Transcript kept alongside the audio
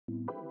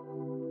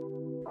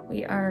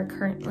We are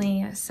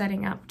currently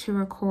setting up to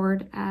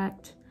record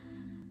at,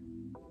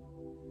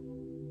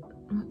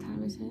 what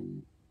time is it?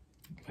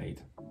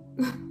 Late.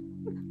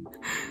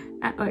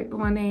 At like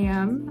 1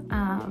 a.m.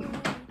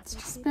 It's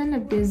just been a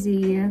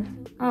busy,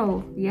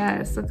 oh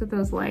yes, look at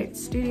those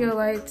lights, studio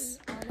lights.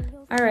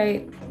 All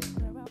right,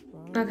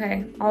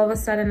 okay, all of a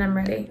sudden I'm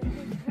ready.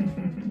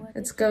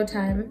 It's go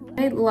time.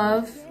 I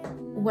love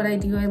what I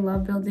do. I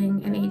love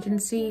building an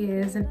agency. It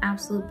is an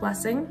absolute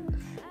blessing.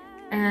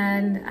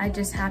 And I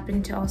just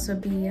happen to also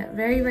be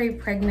very, very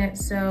pregnant.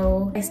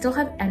 So I still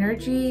have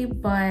energy,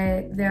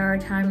 but there are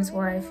times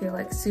where I feel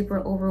like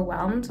super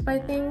overwhelmed by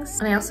things.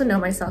 And I also know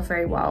myself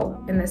very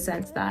well in the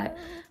sense that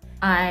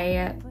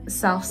I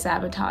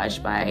self-sabotage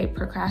by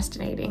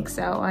procrastinating.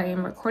 So I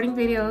am recording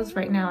videos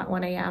right now at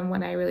 1 a.m.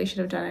 when I really should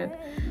have done it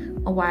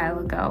a while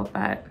ago.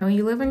 But you know,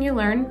 you live and you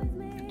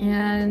learn.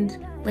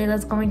 And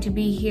Laila's going to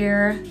be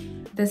here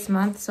this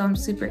month, so I'm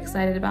super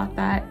excited about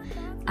that.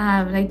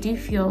 And I do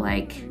feel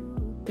like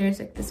there's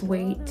like this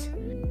weight,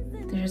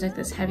 there's like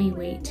this heavy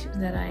weight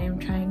that I am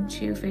trying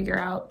to figure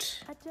out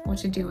what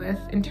to do with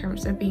in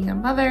terms of being a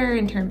mother,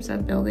 in terms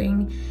of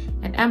building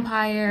an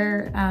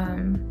empire.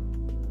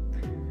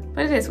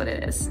 But it is what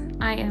it is.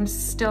 I am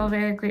still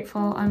very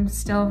grateful. I'm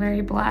still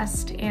very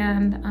blessed,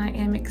 and I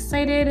am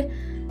excited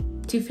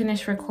to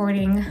finish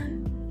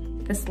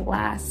recording this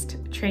last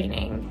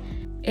training.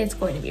 It's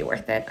going to be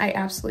worth it. I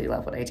absolutely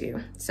love what I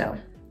do. So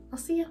I'll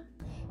see you.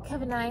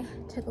 Kevin and I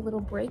took a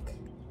little break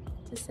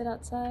to sit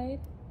outside.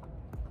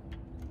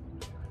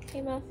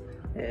 Hey, Muff.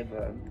 Hey,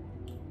 bud.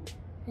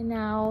 And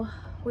now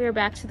we are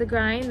back to the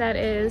grind. That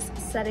is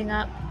setting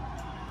up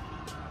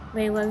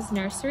Laila's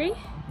nursery.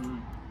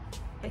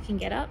 I can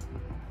get up.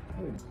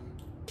 Ooh.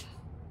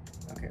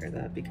 Okay,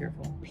 that. Be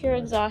careful. Pure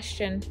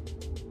exhaustion.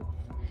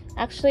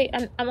 Actually,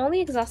 I'm only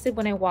exhausted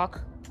when I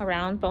walk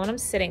around, but when I'm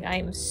sitting,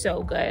 I'm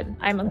so good.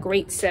 I'm a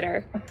great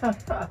sitter.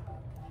 I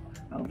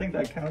don't think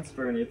that counts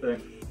for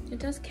anything. It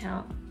does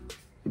count.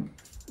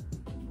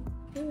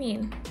 What do you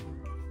mean?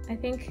 I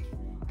think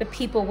the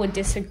people would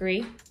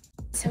disagree.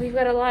 So we've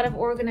got a lot of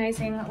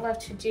organizing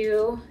left to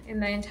do in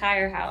the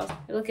entire house.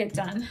 It'll get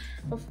done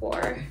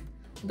before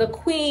the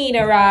queen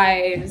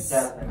arrives.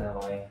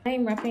 Definitely.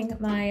 I'm repping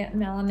my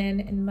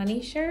Melanin and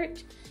Money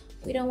shirt.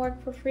 We don't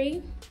work for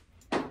free.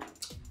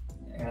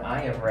 And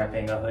I am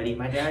repping a hoodie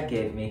my dad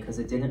gave me because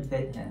it didn't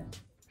fit him.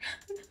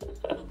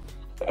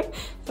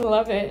 I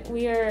love it.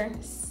 We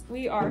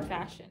are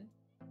fashion.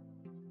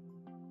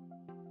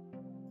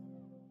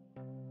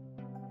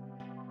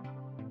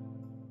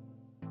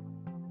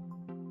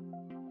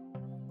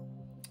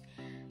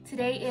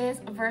 Today is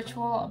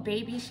virtual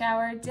baby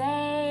shower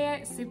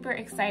day. Super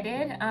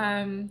excited.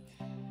 I'm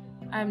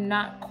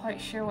not quite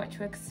sure what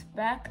to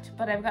expect,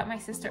 but I've got my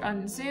sister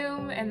on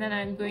Zoom, and then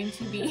I'm going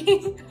to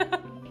be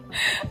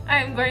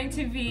I'm going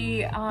to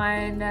be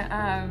on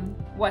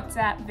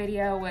WhatsApp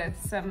video with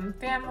some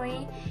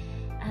family,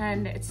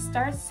 and it's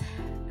supposed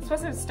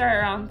to start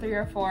around 3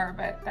 or 4,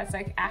 but that's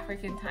like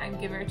African time,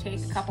 give or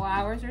take a couple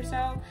hours or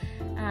so.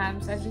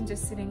 So I've been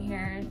just sitting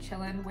here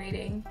chilling,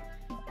 waiting,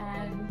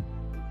 and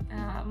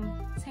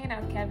just hanging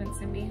out with Kev and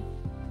Cindy.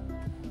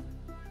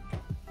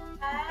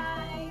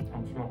 Hi.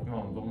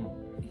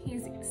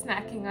 He's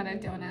snacking on a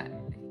donut.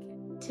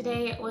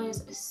 Today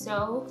was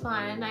so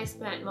fun. I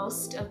spent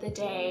most of the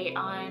day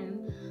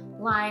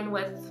online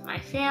with my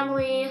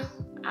family.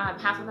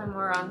 Half of them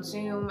were on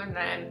Zoom, and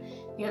then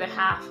the other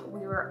half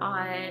we were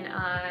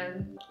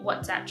on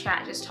WhatsApp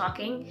chat just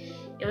talking.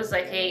 It was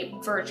like a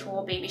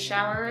virtual baby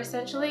shower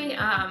essentially.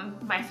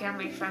 My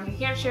family from New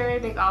Hampshire,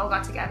 they all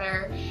got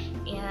together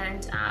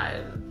and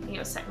you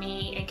know, sent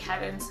me and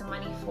Kevin some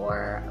money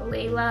for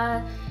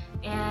Laila,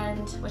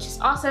 and which is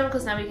awesome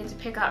because now we get to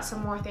pick out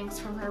some more things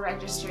from her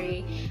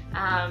registry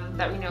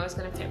that we know is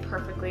going to fit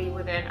perfectly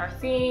within our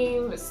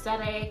theme,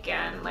 aesthetic,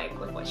 and like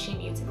with what she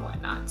needs and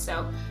whatnot.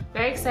 So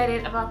very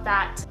excited about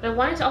that. But I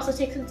wanted to also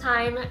take some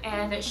time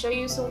and show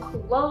you some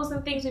clothes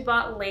and things we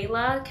bought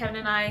Laila. Kevin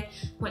and I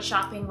went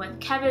shopping with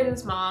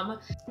Kevin's mom,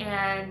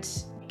 and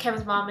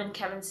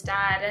Kevin's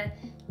dad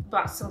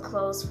bought some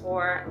clothes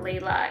for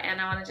Laila, and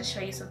I wanted to show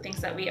you some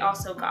things that we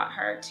also got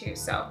her too.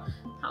 So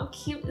how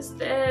cute is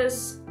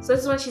this? So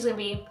this is when she's gonna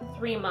be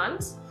 3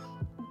 months.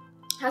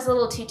 Has a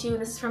little tutu, and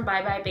this is from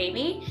Bye Bye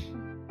Baby.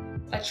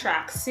 A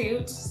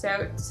tracksuit,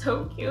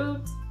 so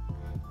cute.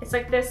 It's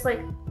like this,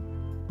 like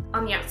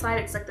on the outside,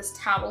 it's like this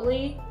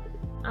towel-y,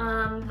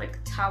 like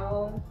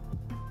towel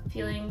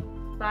feeling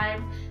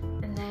vibe,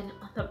 and then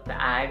on the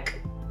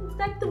back, it's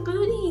got the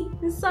booty,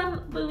 the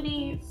sun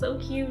booty, so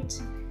cute.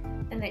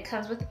 And it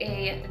comes with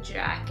a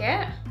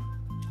jacket.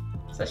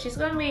 So she's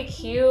gonna be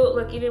cute,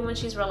 look, even when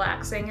she's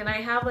relaxing. And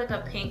I have like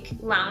a pink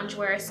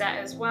loungewear set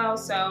as well,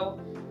 so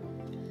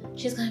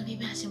she's gonna be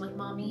matching with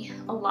mommy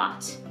a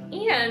lot.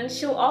 And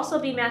she'll also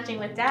be matching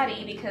with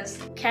daddy because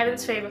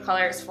Kevin's favorite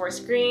color is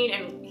forest green,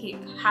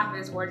 and half of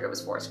his wardrobe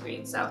is forest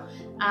green. So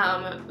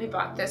we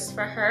bought this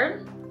for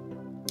her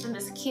in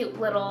this cute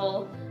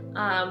little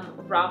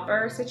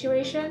romper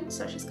situation.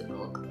 So she's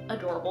gonna look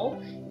adorable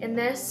in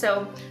this.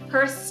 So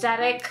her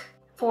aesthetic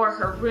for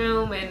her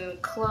room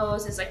and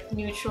clothes is like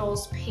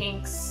neutrals,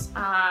 pinks,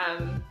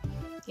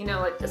 you know,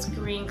 like this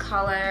green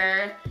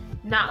color,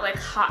 not like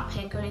hot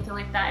pink or anything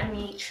like that. And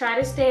we try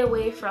to stay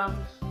away from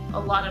a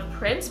lot of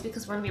prints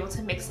because we're gonna be able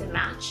to mix and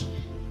match.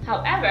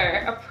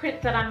 However, a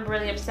print that I'm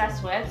really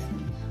obsessed with,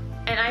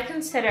 and I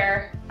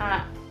consider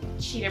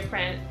cheetah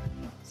print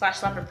 /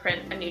 leopard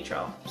print a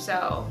neutral,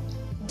 so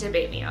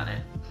debate me on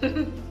it.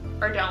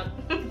 Or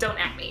don't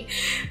at me.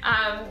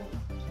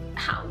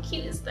 How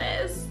cute is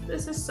this?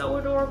 This is so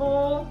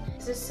adorable.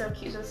 This is so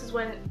cute. So this is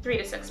 3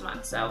 to 6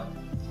 months. So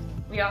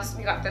we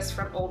got this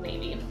from Old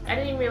Navy. I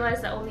didn't even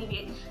realize that Old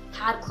Navy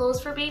had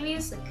clothes for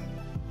babies. Like,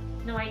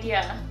 no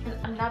idea.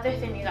 And another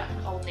thing we got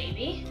from Old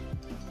Navy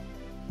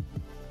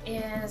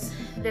is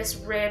this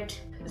ribbed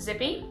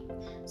zippy.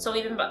 So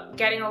we've been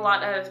getting a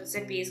lot of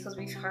zippies because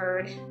we've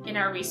heard in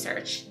our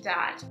research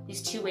that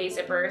these two-way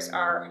zippers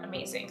are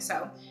amazing.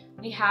 So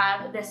we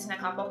have this in a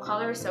couple of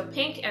colors, so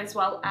pink as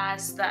well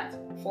as that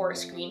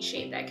forest green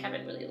shade that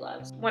Kevin really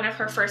loves. One of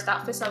her first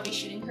outfits I'll be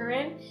shooting her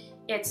in,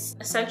 it's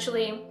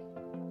essentially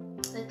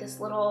like this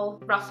little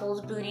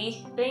ruffled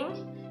booty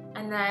thing.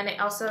 And then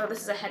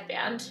this is a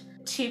headband.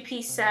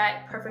 2-piece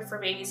set, perfect for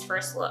baby's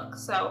first look.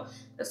 So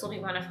this will be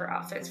one of her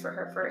outfits for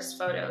her first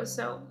photos.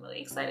 So I'm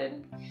really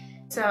excited.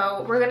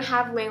 So we're gonna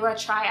have Laila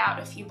try out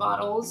a few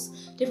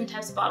bottles, different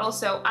types of bottles.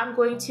 So I'm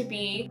going to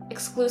be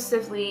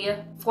exclusively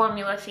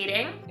formula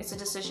feeding. It's a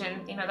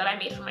decision, you know, that I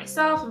made for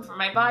myself and for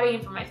my body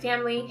and for my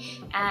family,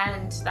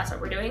 and that's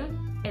what we're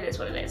doing. It is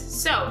what it is.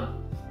 So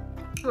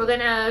we're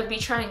gonna be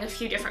trying a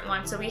few different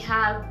ones. So we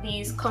have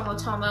these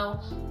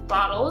Komotomo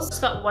bottles.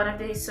 Just got one of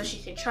these so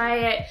she can try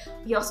it.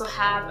 We also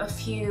have a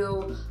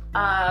few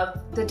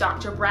of the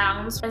Dr.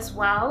 Brown's as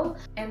well.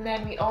 And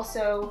then we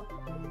also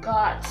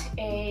got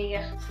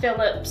a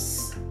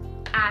Philips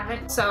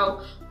Advent.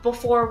 So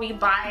before we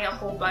buy a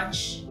whole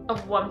bunch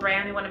of one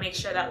brand, we want to make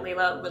sure that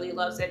Laila really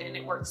loves it and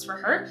it works for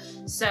her.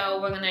 So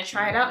we're gonna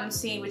try it out and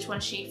see which one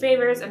she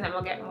favors, and then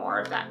we'll get more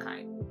of that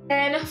kind.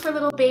 And for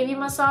little baby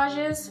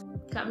massages,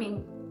 I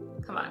mean,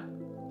 come on.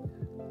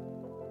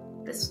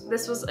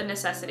 This was a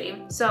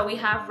necessity. So we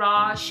have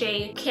raw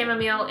shea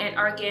chamomile and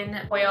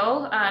argan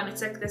oil.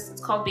 It's like this,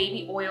 it's called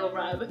baby oil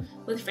rub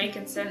with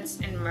frankincense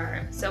and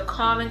myrrh. So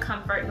calm and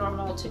comfort,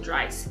 normal to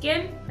dry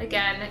skin.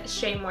 Again,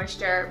 shea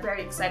moisture.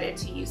 Very excited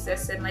to use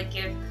this and like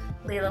give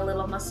Laila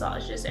little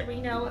massages every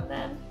now and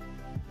then.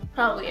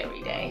 Probably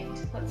every day,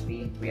 let's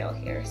be real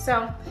here.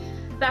 So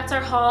that's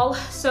our haul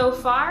so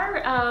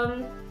far.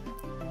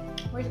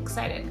 We're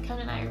excited.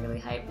 Kevin and I are really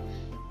hyped.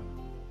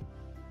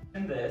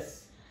 And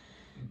this,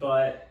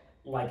 but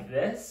like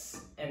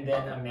this, and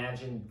then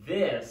imagine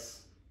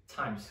this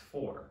times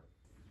 4.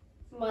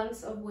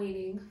 Months of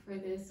waiting for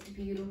this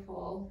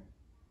beautiful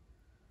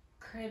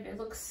crib. It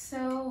looks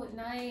so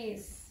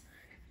nice.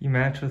 You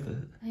match with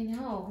it. I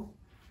know.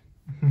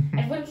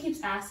 Everyone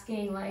keeps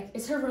asking, like,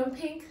 is her room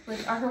pink?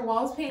 Like, are her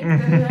walls pink?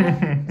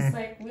 It's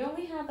like, we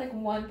only have like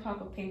one pop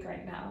of pink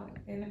right now,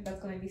 and that's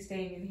going to be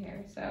staying in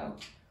here. So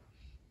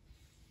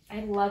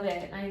I love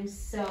it. I'm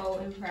so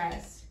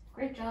impressed.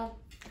 Great job.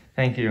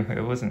 Thank you.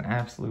 It was an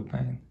absolute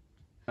pain.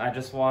 I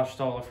just washed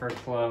all of her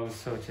clothes,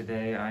 so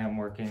today I am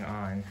working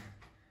on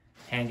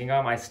hanging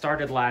them. I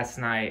started last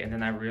night, and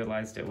then I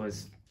realized it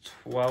was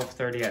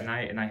 12:30 at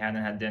night and I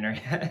hadn't had dinner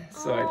yet,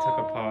 so I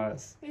took a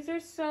pause. These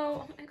are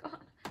so, oh my god.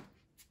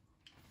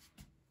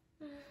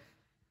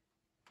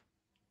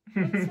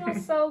 It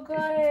smells so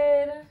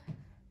good.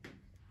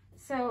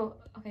 So,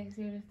 okay,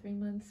 0 to 3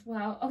 months.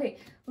 Wow. Okay,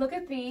 look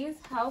at these.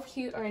 How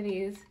cute are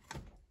these?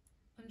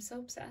 I'm so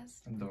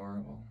obsessed.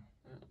 Adorable.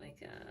 Oh my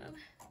god.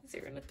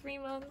 0 to 3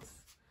 months.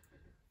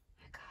 Oh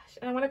my gosh.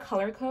 And I want a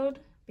color code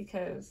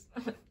because,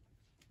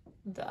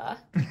 duh.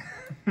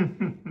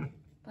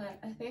 But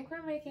I think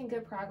we're making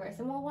good progress,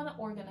 and we'll want to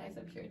organize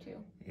up here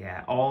too.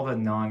 Yeah, all the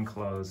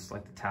non-clothes,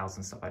 like the towels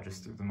and stuff, I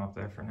just threw them up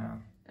there for now.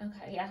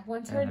 Okay, yeah.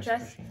 Once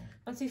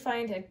we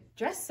find a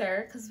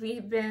dresser, because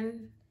we've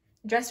been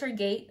dresser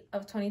gate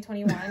of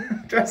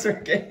 2021. Dresser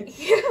gate.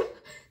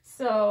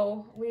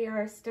 So we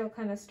are still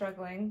kind of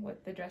struggling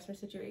with the dresser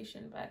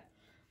situation, but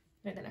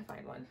we're gonna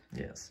find one.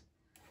 Yes.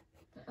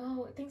 But,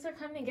 oh, things are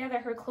coming together.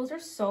 Her clothes are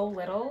so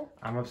little.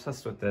 I'm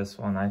obsessed with this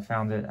one. I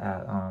found it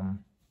at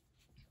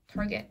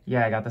Target.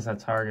 Yeah, I got this at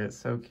Target.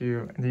 So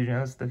cute. Did you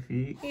notice the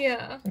feet?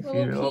 Yeah, the little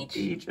cute little peach.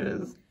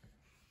 peaches.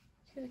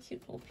 She's a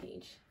cute little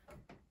peach.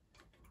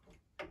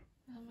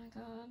 Oh my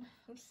god, I'm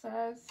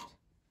obsessed.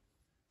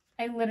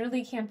 I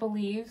literally can't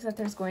believe that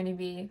there's going to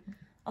be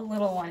a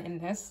little one in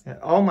this. Yeah.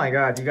 Oh my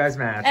god, you guys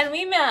match. And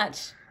we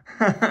match.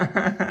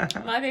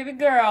 My baby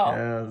girl.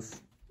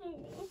 Yes.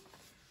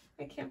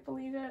 I can't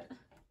believe it.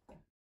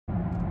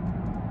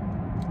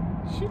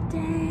 Shoot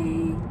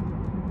day.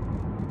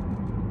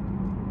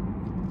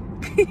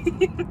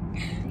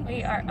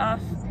 We are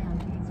off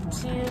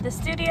to the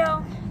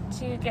studio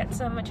to get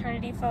some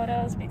maternity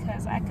photos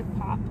because I could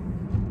pop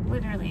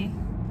literally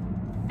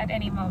at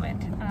any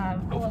moment.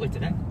 Hopefully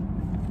today.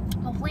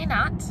 Hopefully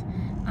not.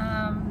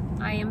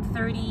 I am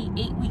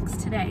 38 weeks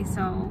today,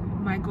 so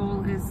my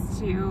goal is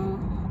to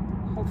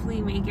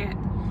hopefully make it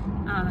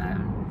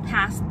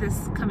past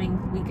this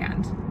coming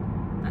weekend.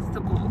 That's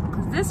the goal.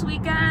 Because this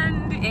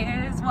weekend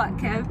is what,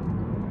 Kev?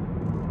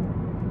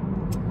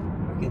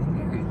 We're getting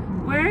married.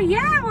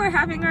 We're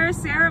having our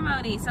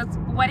ceremony. So it's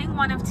wedding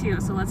 1 of 2.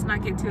 So let's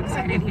not get too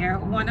excited here.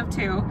 1 of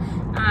 2.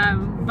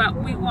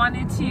 But we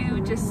wanted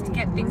to just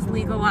get things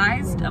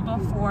legalized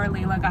before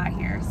Laila got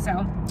here.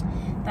 So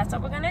that's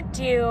what we're gonna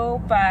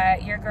do.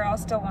 But your girl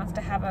still wants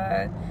to have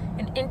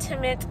an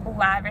intimate,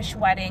 lavish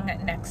wedding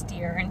next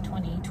year in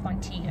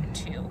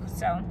 2022.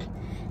 So,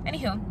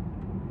 anywho,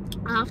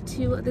 off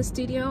to the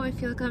studio. I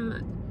feel like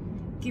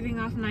I'm giving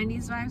off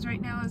 90s vibes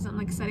right now as I'm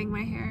like setting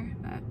my hair.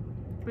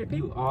 But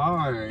You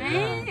are.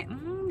 hey,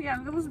 yeah,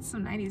 I'm gonna listen to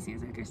some 90s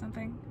music or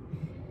something.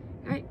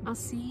 All right, I'll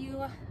see you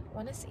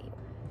when I see you.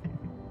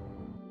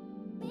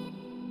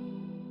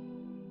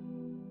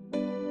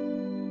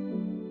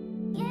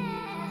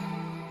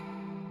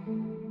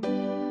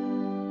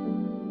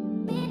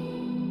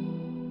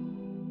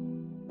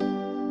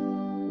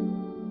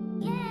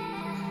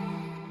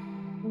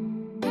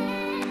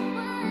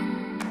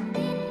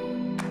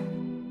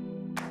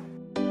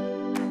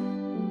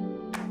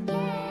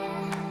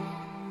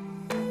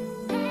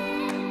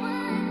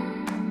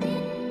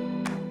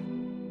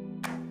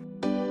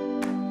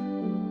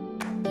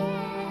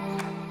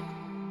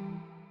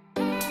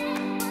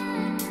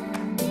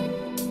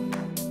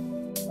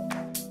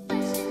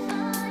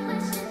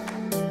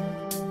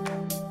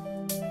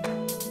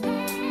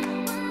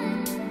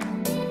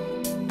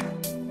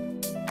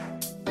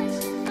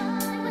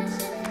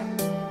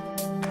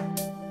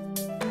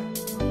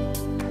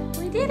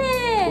 We did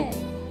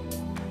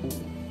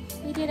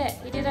it!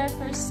 We did our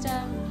first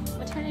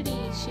maternity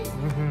shoot.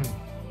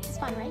 It's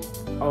fun, right?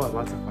 Oh,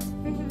 lots of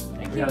fun.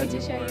 I can't wait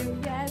to show you.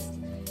 Yes.